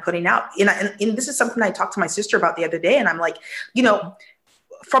things that I'm putting out. And this is something I talked to my sister about the other day. And I'm like,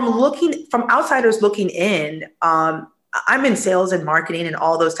 from outsiders looking in, I'm in sales and marketing and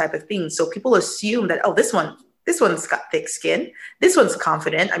all those type of things. So people assume that, oh, this one's got thick skin. This one's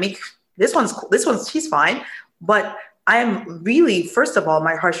confident. I mean, this one's, she's fine. But I'm really, first of all,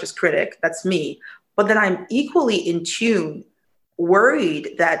 my harshest critic. That's me. But then I'm equally in tune,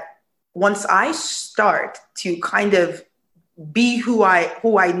 worried that once I start to kind of be who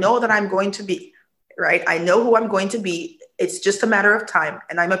I know that I'm going to be, right? I know who I'm going to be. It's just a matter of time.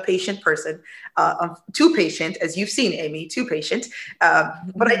 And I'm a patient person. I'm too patient, as you've seen, Amy, too patient.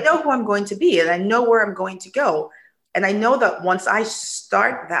 But I know who I'm going to be and I know where I'm going to go. And I know that once I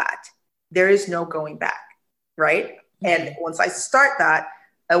start that, there is no going back, right? And once I start that,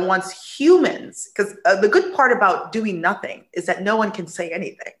 and once humans, because the good part about doing nothing is that no one can say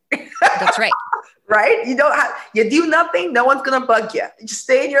anything. That's right. Right? You do nothing, no one's going to bug you. You just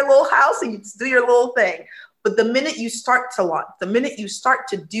stay in your little house and you just do your little thing. But the minute you start to launch, the minute you start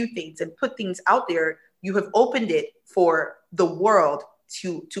to do things and put things out there, you have opened it for the world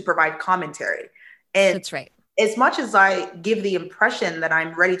to provide commentary. And that's right. As much as I give the impression that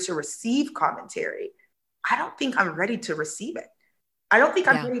I'm ready to receive commentary, I don't think I'm ready to receive it. I don't think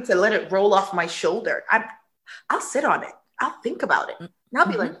I'm ready to let it roll off my shoulder. I'll sit on it. I'll think about it. And I'll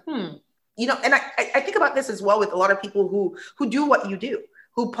be like, and I think about this as well with a lot of people who do what you do,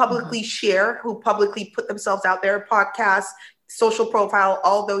 who publicly share, who publicly put themselves out there, podcasts, social profile,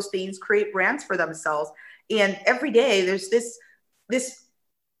 all those things, create brands for themselves. And every day there's this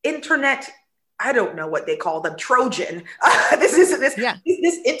internet, I don't know what they call them, Trojan.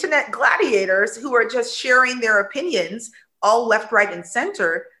 This internet gladiators who are just sharing their opinions, all left, right, and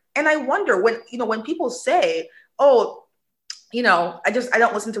center. And I wonder when people say, oh, I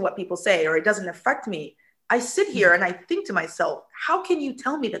don't listen to what people say, or it doesn't affect me. I sit here and I think to myself, how can you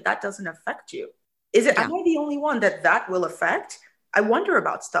tell me that doesn't affect you? Am I the only one that will affect? I wonder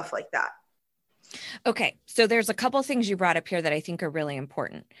about stuff like that. Okay. So there's a couple things you brought up here that I think are really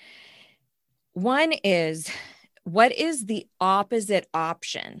important. One is What is the opposite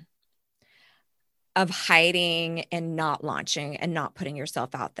option of hiding and not launching and not putting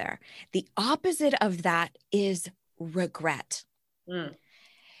yourself out there? The opposite of that is regret. Mm.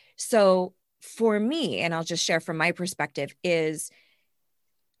 So for me, and I'll just share from my perspective, is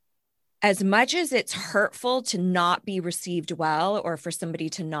as much as it's hurtful to not be received well or for somebody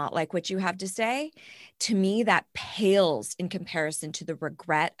to not like what you have to say, to me, that pales in comparison to the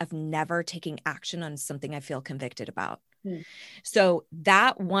regret of never taking action on something I feel convicted about. Mm. So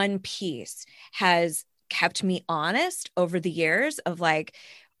that one piece has kept me honest over the years of like,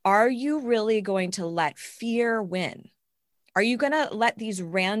 are you really going to let fear win? Are you going to let these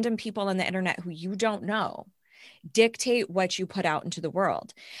random people on the internet who you don't know dictate what you put out into the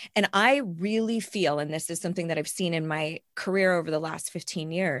world? And I really feel, and this is something that I've seen in my career over the last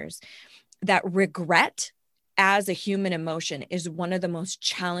 15 years, that regret as a human emotion is one of the most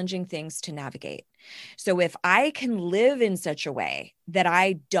challenging things to navigate. So if I can live in such a way that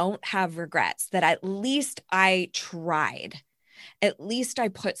I don't have regrets, that at least I tried, at least I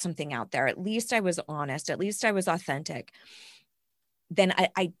put something out there, at least I was honest, at least I was authentic, then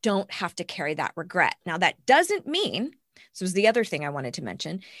I don't have to carry that regret. Now, that doesn't mean, this was the other thing I wanted to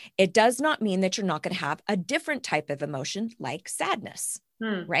mention, it does not mean that you're not going to have a different type of emotion like sadness,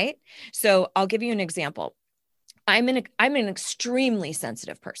 right? So I'll give you an example. I'm an extremely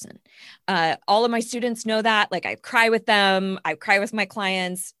sensitive person. All of my students know that. Like I cry with them. I cry with my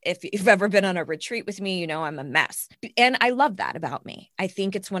clients. If you've ever been on a retreat with me, you know I'm a mess. And I love that about me. I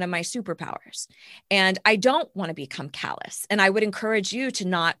think it's one of my superpowers. And I don't want to become callous. And I would encourage you to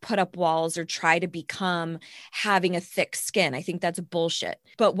not put up walls or try to become having a thick skin. I think that's bullshit.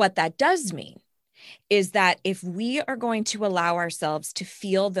 But what that does mean is that if we are going to allow ourselves to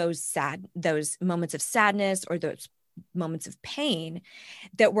feel those moments of sadness or those moments of pain,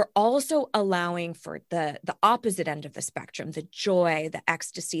 that we're also allowing for the opposite end of the spectrum, the joy, the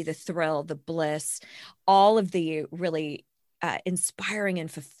ecstasy, the thrill, the bliss, all of the really inspiring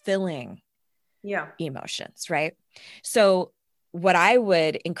and fulfilling emotions, right? So what I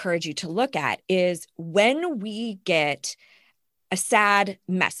would encourage you to look at is when we get a sad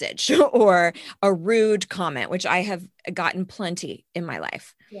message or a rude comment, which I have gotten plenty in my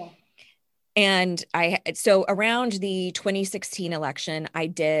life. Yeah. And so around the 2016 election, I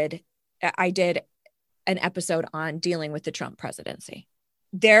did an episode on dealing with the Trump presidency.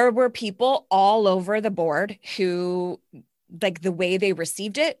 There were people all over the board who, like, the way they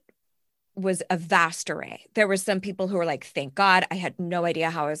received it was a vast array. There were some people who were like, thank God. I had no idea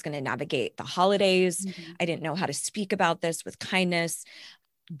how I was going to navigate the holidays. I didn't know how to speak about this with kindness.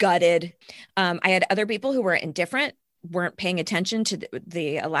 Gutted. I had other people who were indifferent, weren't paying attention to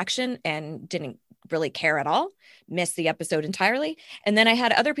the election and didn't really care at all, missed the episode entirely. And then I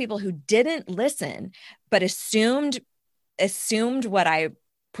had other people who didn't listen, but assumed what I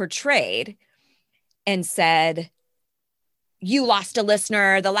portrayed and said, you lost a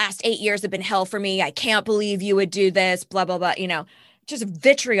listener. The last 8 years have been hell for me. I can't believe you would do this, blah, blah, blah, just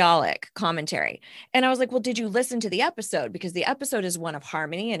vitriolic commentary. And I was like, well, did you listen to the episode? Because the episode is one of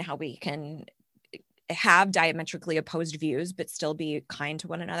harmony and how we can have diametrically opposed views, but still be kind to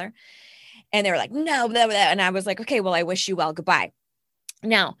one another. And they were like, no, blah, blah. And I was like, okay, well, I wish you well, goodbye.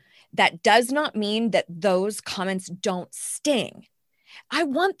 Now, that does not mean that those comments don't sting. I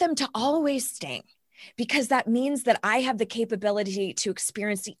want them to always sting, because that means that I have the capability to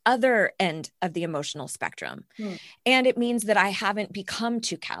experience the other end of the emotional spectrum. And it means that I haven't become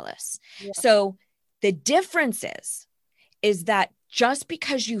too callous. Yeah. So the difference is that just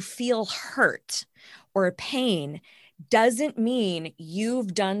because you feel hurt or pain doesn't mean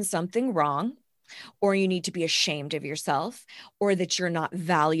you've done something wrong, or you need to be ashamed of yourself, or that you're not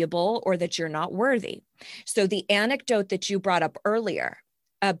valuable, or that you're not worthy. So the anecdote that you brought up earlier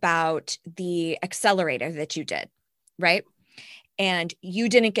about the accelerator that you did, right? And you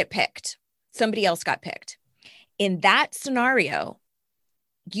didn't get picked. Somebody else got picked. In that scenario,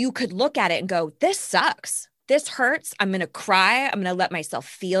 you could look at it and go, this sucks. This hurts. I'm going to cry. I'm going to let myself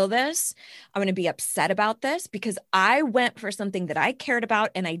feel this. I'm going to be upset about this because I went for something that I cared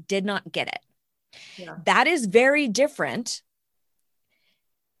about and I did not get it. Yeah. That is very different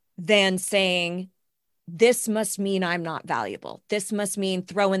than saying, this must mean I'm not valuable. This must mean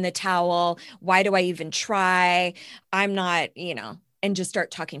throw in the towel. Why do I even try? I'm not, and just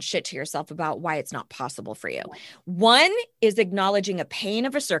start talking shit to yourself about why it's not possible for you. One is acknowledging a pain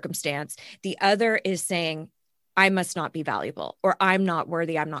of a circumstance. The other is saying, I must not be valuable, or I'm not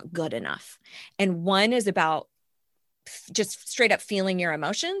worthy. I'm not good enough. And one is about just straight up feeling your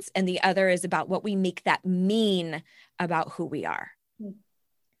emotions. And the other is about what we make that mean about who we are.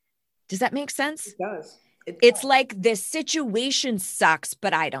 Does that make sense? It does. It's like this situation sucks,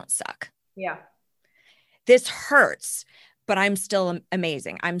 but I don't suck. Yeah. This hurts, but I'm still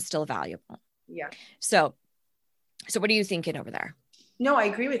amazing. I'm still valuable. Yeah. So what are you thinking over there? No, I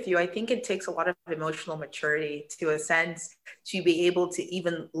agree with you. I think it takes a lot of emotional maturity to a sense to be able to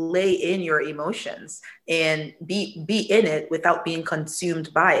even lay in your emotions and be in it without being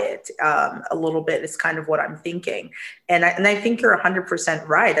consumed by it. A little bit is kind of what I'm thinking, and I think you're 100%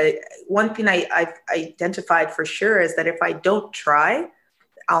 right. One thing I've identified for sure is that if I don't try,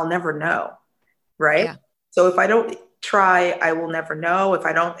 I'll never know, right? Yeah. So if I don't try, I will never know. If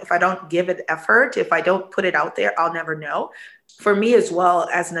I don't give it effort, if I don't put it out there, I'll never know. For me as well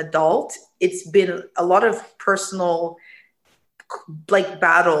as an adult, it's been a lot of personal like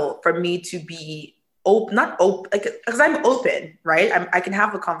battle for me to be open, not open, like because I'm open, right? I can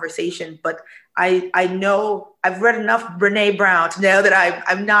have a conversation, but I know I've read enough Brene Brown to know that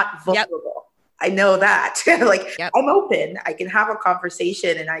I'm not vulnerable. Yep. I know that. Like yep. I'm open. I can have a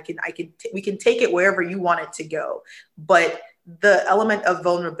conversation, and we can take it wherever you want it to go. But the element of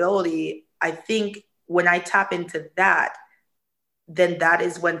vulnerability, I think, when I tap into that, then that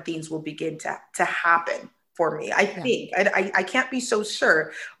is when things will begin to happen for me. I think I can't be so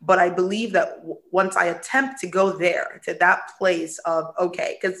sure, but I believe that once I attempt to go there to that place of,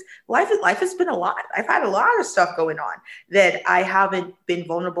 okay, because life has been a lot. I've had a lot of stuff going on that I haven't been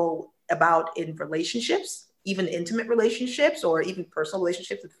vulnerable about in relationships, even intimate relationships or even personal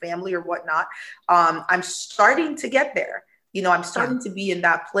relationships with family or whatnot. I'm starting to get there. I'm starting to be in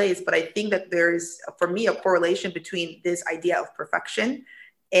that place, but I think that there's, for me, a correlation between this idea of perfection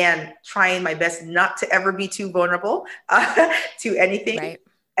and trying my best not to ever be too vulnerable to anything. Right.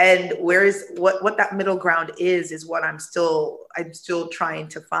 And what that middle ground is what I'm still trying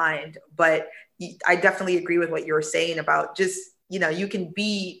to find. But I definitely agree with what you were saying about just, you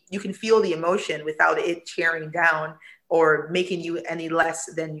can feel the emotion without it tearing down or making you any less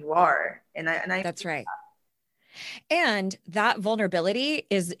than you are. And I that's right. And that vulnerability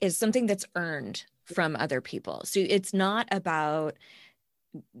is something that's earned from other people. So it's not about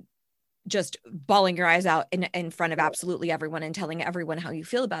just bawling your eyes out in front of absolutely everyone and telling everyone how you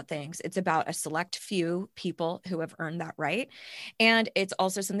feel about things. It's about a select few people who have earned that right. And it's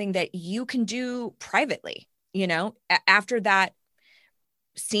also something that you can do privately, after that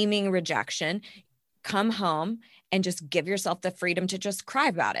seeming rejection, come home and just give yourself the freedom to just cry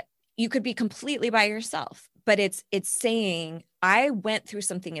about it. You could be completely by yourself, but it's saying, I went through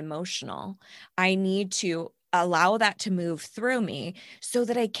something emotional. I need to allow that to move through me so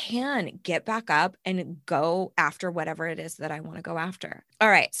that I can get back up and go after whatever it is that I want to go after. All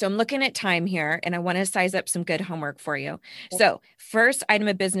right. So I'm looking at time here, and I want to size up some good homework for you. So first item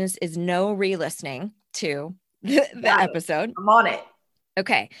of business is no re-listening to the episode. I'm on it.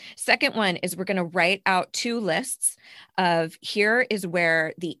 Okay. Second one is we're going to write out 2 lists of, here is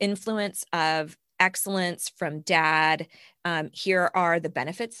where the influence of excellence from dad, here are the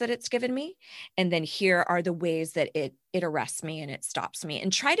benefits that it's given me. And then here are the ways that it arrests me and it stops me.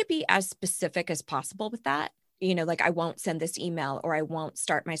 And try to be as specific as possible with that. Like, I won't send this email, or I won't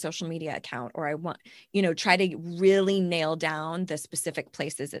start my social media account, or I won't, try to really nail down the specific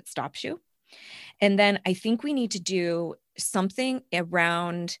places it stops you. And then I think we need to do something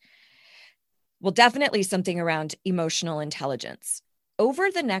around, well, definitely something around emotional intelligence.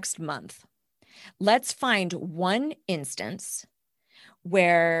 Over the next month, let's find one instance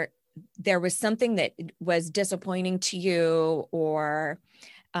where there was something that was disappointing to you, or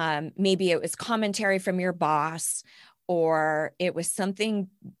maybe it was commentary from your boss, or it was something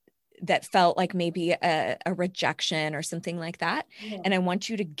that felt like maybe a rejection or something like that. Yeah. And I want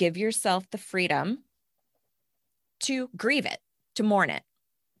you to give yourself the freedom to grieve it, to mourn it,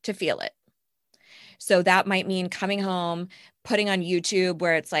 to feel it. So that might mean coming home, putting on YouTube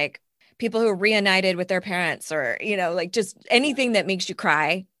where it's like people who are reunited with their parents, or, like just anything that makes you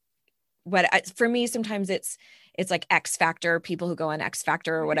cry. For me, sometimes it's like X Factor, people who go on X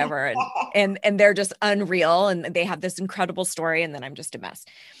Factor or whatever, and they're just unreal, and they have this incredible story, and then I'm just a mess.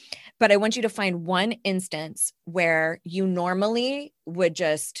 But I want you to find one instance where you normally would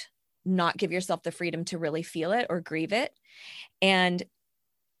just not give yourself the freedom to really feel it or grieve it, and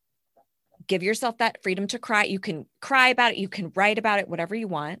give yourself that freedom to cry. You can cry about it. You can write about it, whatever you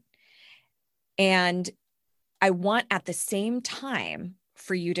want. And I want at the same time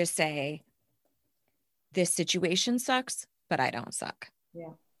for you to say, this situation sucks, but I don't suck.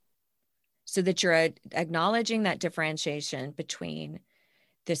 Yeah. So that you're acknowledging that differentiation between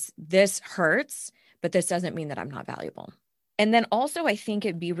this hurts, but this doesn't mean that I'm not valuable. And then also, I think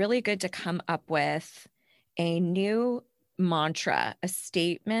it'd be really good to come up with a new mantra, a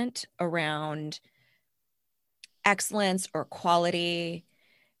statement around excellence or quality,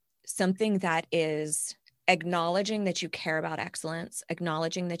 something that is acknowledging that you care about excellence,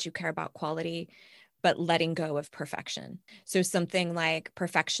 acknowledging that you care about quality, but letting go of perfection. So something like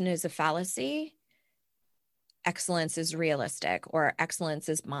perfection is a fallacy, excellence is realistic, or excellence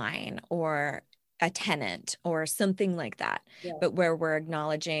is mine, or a tenant, or something like that. Yeah. But where we're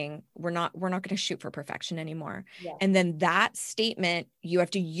acknowledging we're not going to shoot for perfection anymore. Yeah. And then that statement, you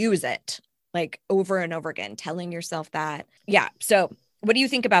have to use it like over and over again, telling yourself that. Yeah. So what do you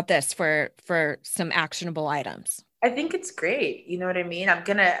think about this for some actionable items? I think it's great. You know what I mean? I'm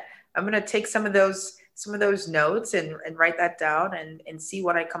gonna take some of those notes and write that down and see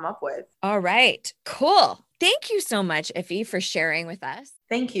what I come up with. All right. Cool. Thank you so much, Iffy, for sharing with us.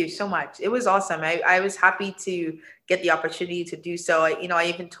 Thank you so much. It was awesome. I was happy to get the opportunity to do so. I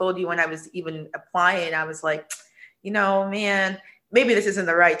even told you when I was even applying, I was like, man, maybe this isn't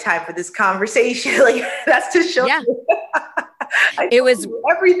the right time for this conversation. Like, that's to show you. It was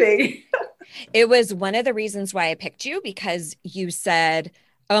everything. It was one of the reasons why I picked you, because you said,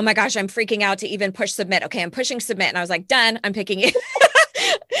 oh my gosh, I'm freaking out to even push submit. Okay, I'm pushing submit. And I was like, done, I'm picking you.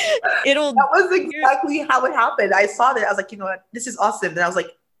 That was exactly how it happened. I saw that. I was like, you know what? This is awesome. Then I was like,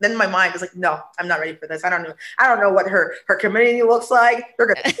 then my mind was like, no, I'm not ready for this. I don't know what her community looks like. They're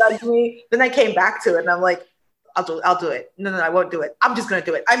going to judge me. Then I came back to it and I'm like, I'll do it. No, I won't do it. I'm just going to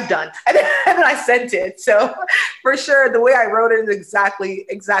do it. I'm done. And then I sent it. So for sure, the way I wrote it is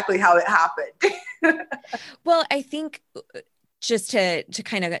exactly how it happened. Well, I think just to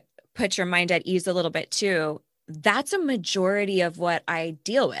kind of put your mind at ease a little bit too, that's a majority of what I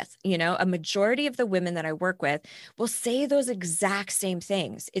deal with. A majority of the women that I work with will say those exact same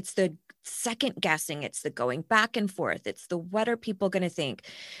things. It's the second guessing. It's the going back and forth. It's the, what are people going to think?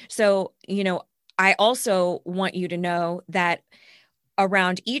 So, I also want you to know that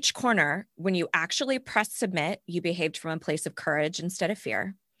around each corner, when you actually press submit, you behaved from a place of courage instead of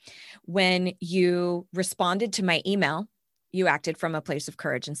fear. When you responded to my email, you acted from a place of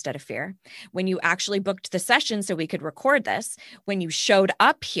courage instead of fear. When you actually booked the session so we could record this, when you showed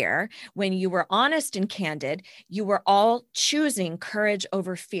up here, when you were honest and candid, you were all choosing courage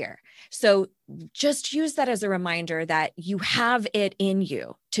over fear. So just use that as a reminder that you have it in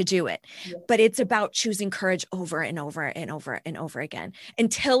you to do it. Yes. But it's about choosing courage over and over and over and over again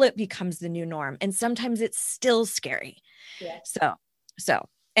until it becomes the new norm. And sometimes it's still scary. Yes. So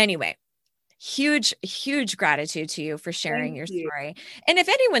anyway, huge gratitude to you for sharing your story. And if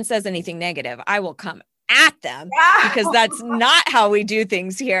anyone says anything negative, I will come at them because that's not how we do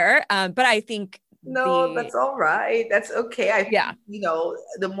things here. But I think that's all right. That's okay.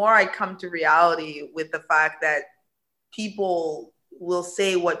 The more I come to reality with the fact that people will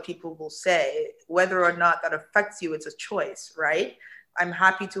say what people will say, whether or not that affects you, it's a choice, right? I'm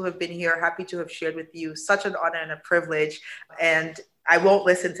happy to have been here, happy to have shared with you. Such an honor and a privilege. And I won't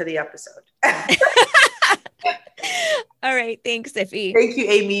listen to the episode. All right. Thanks, Iffy. Thank you,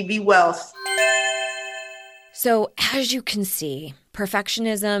 Amy. Be well. So as you can see,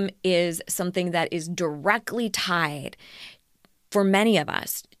 perfectionism is something that is directly tied for many of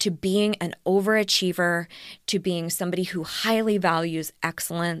us to being an overachiever, to being somebody who highly values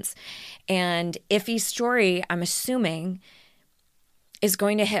excellence. And Iffy's story, I'm assuming, is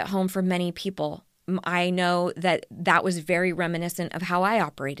going to hit home for many people. I know that was very reminiscent of how I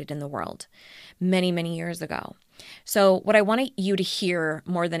operated in the world many, many years ago. So what I want you to hear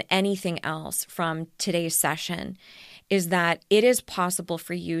more than anything else from today's session is that it is possible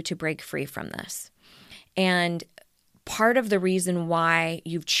for you to break free from this. And part of the reason why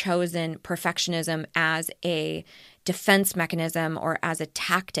you've chosen perfectionism as a defense mechanism or as a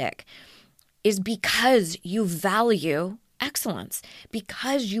tactic is because you value excellence,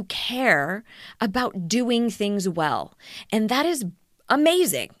 because you care about doing things well. And that is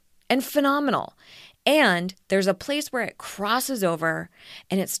amazing and phenomenal. And there's a place where it crosses over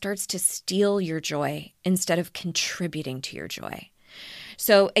and it starts to steal your joy instead of contributing to your joy.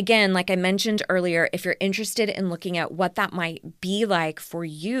 So again, like I mentioned earlier, if you're interested in looking at what that might be like for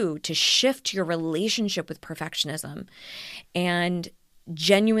you to shift your relationship with perfectionism and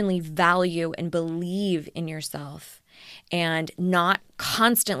genuinely value and believe in yourself, and not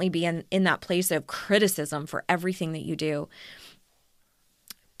constantly be in that place of criticism for everything that you do,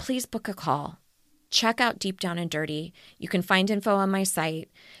 please book a call. Check out Deep Down and Dirty. You can find info on my site.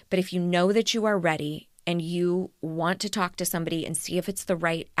 But if you know that you are ready and you want to talk to somebody and see if it's the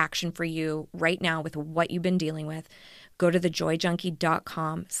right action for you right now with what you've been dealing with, go to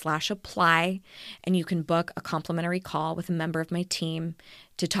thejoyjunkie.com/apply and you can book a complimentary call with a member of my team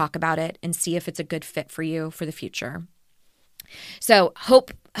to talk about it and see if it's a good fit for you for the future. So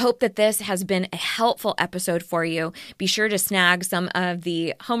hope that this has been a helpful episode for you. Be sure to snag some of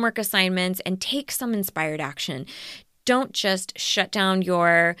the homework assignments and take some inspired action. Don't just shut down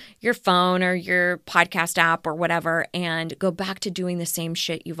your phone or your podcast app or whatever and go back to doing the same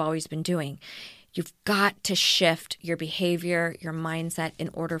shit you've always been doing. You've got to shift your behavior, your mindset in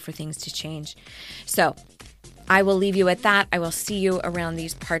order for things to change. So I will leave you at that. I will see you around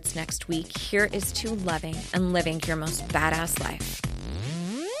these parts next week. Here is to loving and living your most badass life.